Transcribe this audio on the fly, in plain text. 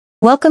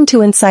Welcome to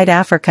Inside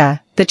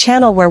Africa, the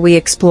channel where we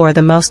explore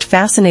the most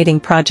fascinating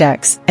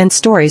projects and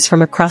stories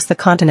from across the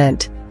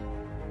continent.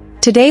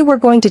 Today we're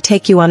going to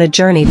take you on a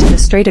journey to the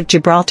Strait of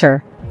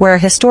Gibraltar, where a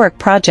historic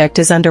project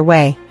is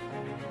underway.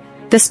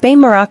 The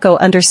Spain-Morocco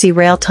Undersea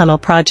Rail Tunnel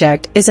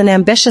project is an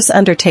ambitious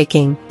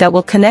undertaking that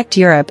will connect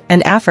Europe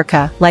and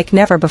Africa like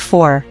never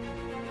before.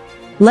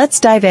 Let's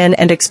dive in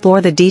and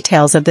explore the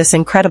details of this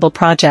incredible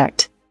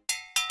project.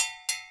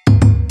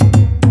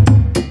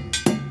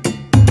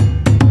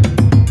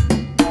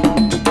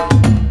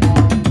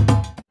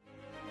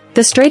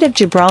 The Strait of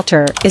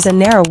Gibraltar is a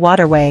narrow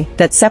waterway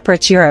that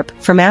separates Europe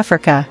from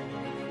Africa.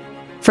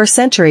 For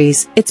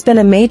centuries, it's been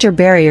a major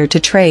barrier to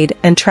trade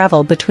and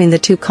travel between the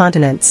two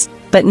continents,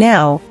 but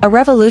now, a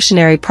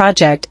revolutionary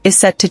project is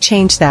set to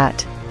change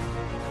that.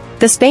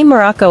 The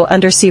Spain-Morocco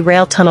Undersea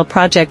Rail Tunnel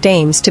project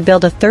aims to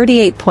build a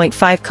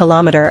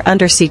 38.5-kilometer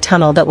undersea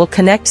tunnel that will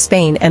connect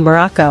Spain and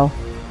Morocco.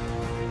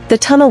 The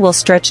tunnel will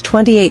stretch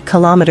 28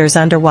 kilometers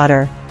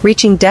underwater,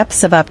 reaching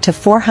depths of up to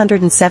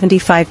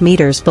 475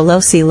 meters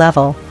below sea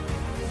level.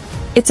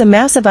 It's a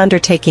massive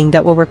undertaking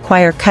that will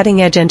require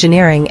cutting-edge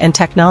engineering and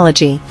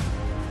technology.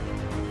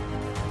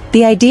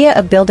 The idea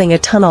of building a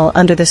tunnel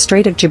under the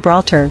Strait of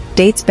Gibraltar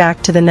dates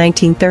back to the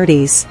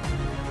 1930s.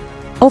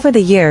 Over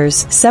the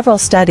years, several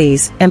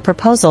studies and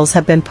proposals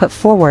have been put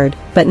forward,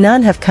 but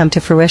none have come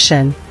to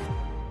fruition.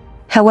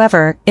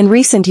 However, in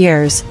recent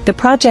years, the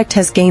project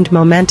has gained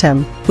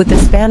momentum, with the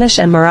Spanish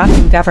and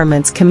Moroccan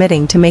governments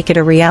committing to make it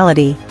a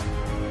reality.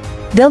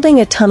 Building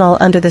a tunnel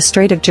under the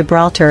Strait of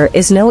Gibraltar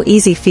is no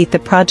easy feat. The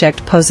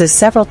project poses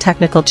several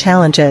technical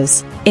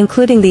challenges,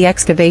 including the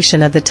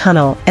excavation of the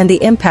tunnel and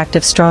the impact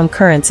of strong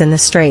currents in the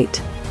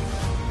strait.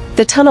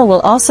 The tunnel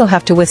will also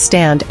have to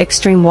withstand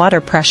extreme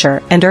water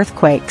pressure and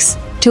earthquakes.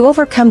 To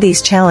overcome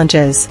these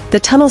challenges, the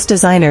tunnel's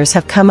designers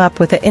have come up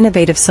with an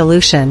innovative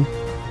solution.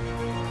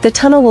 The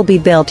tunnel will be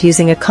built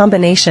using a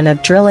combination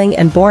of drilling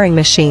and boring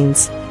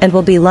machines, and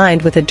will be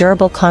lined with a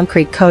durable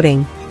concrete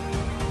coating.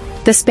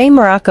 The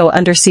Spain-Morocco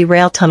Undersea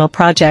Rail Tunnel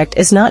project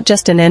is not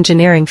just an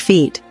engineering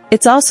feat,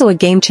 it's also a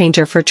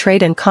game-changer for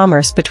trade and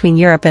commerce between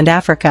Europe and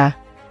Africa.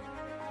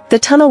 The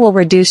tunnel will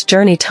reduce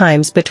journey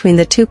times between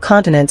the two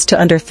continents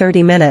to under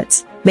 30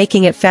 minutes,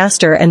 making it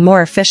faster and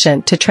more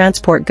efficient to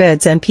transport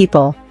goods and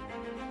people.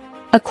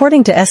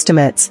 According to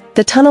estimates,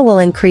 the tunnel will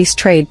increase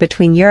trade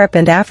between Europe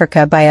and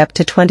Africa by up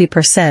to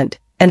 20%,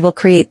 and will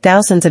create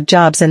thousands of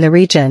jobs in the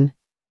region.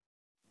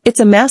 It's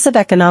a massive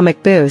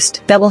economic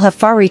boost that will have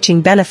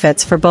far-reaching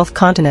benefits for both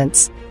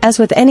continents. As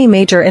with any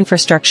major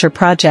infrastructure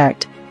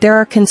project, there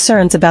are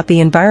concerns about the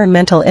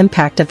environmental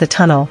impact of the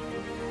tunnel.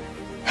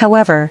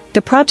 However,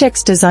 the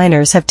project's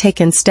designers have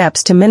taken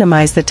steps to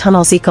minimize the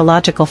tunnel's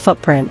ecological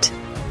footprint.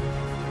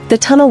 The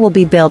tunnel will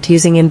be built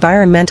using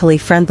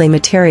environmentally friendly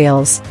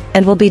materials,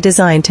 and will be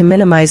designed to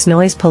minimize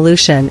noise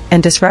pollution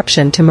and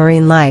disruption to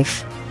marine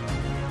life.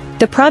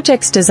 The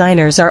project's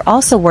designers are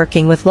also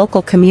working with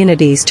local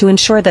communities to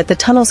ensure that the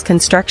tunnel's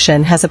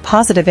construction has a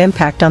positive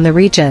impact on the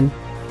region.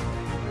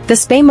 The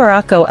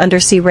Spain-Morocco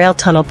Undersea Rail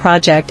Tunnel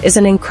project is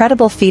an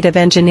incredible feat of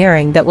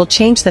engineering that will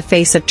change the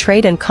face of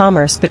trade and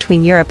commerce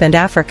between Europe and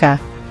Africa.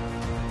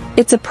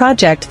 It's a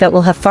project that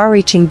will have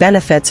far-reaching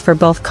benefits for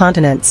both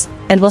continents,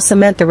 and will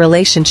cement the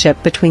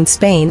relationship between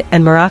Spain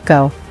and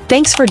Morocco.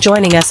 Thanks for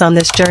joining us on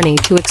this journey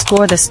to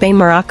explore the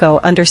Spain-Morocco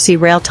Undersea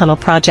Rail Tunnel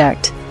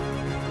project.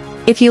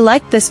 If you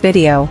liked this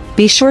video,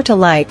 be sure to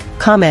like,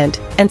 comment,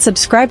 and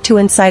subscribe to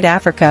Inside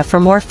Africa for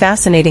more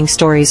fascinating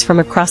stories from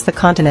across the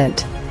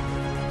continent.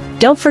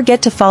 Don't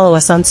forget to follow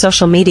us on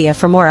social media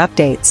for more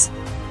updates.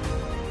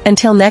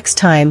 Until next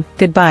time,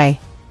 goodbye.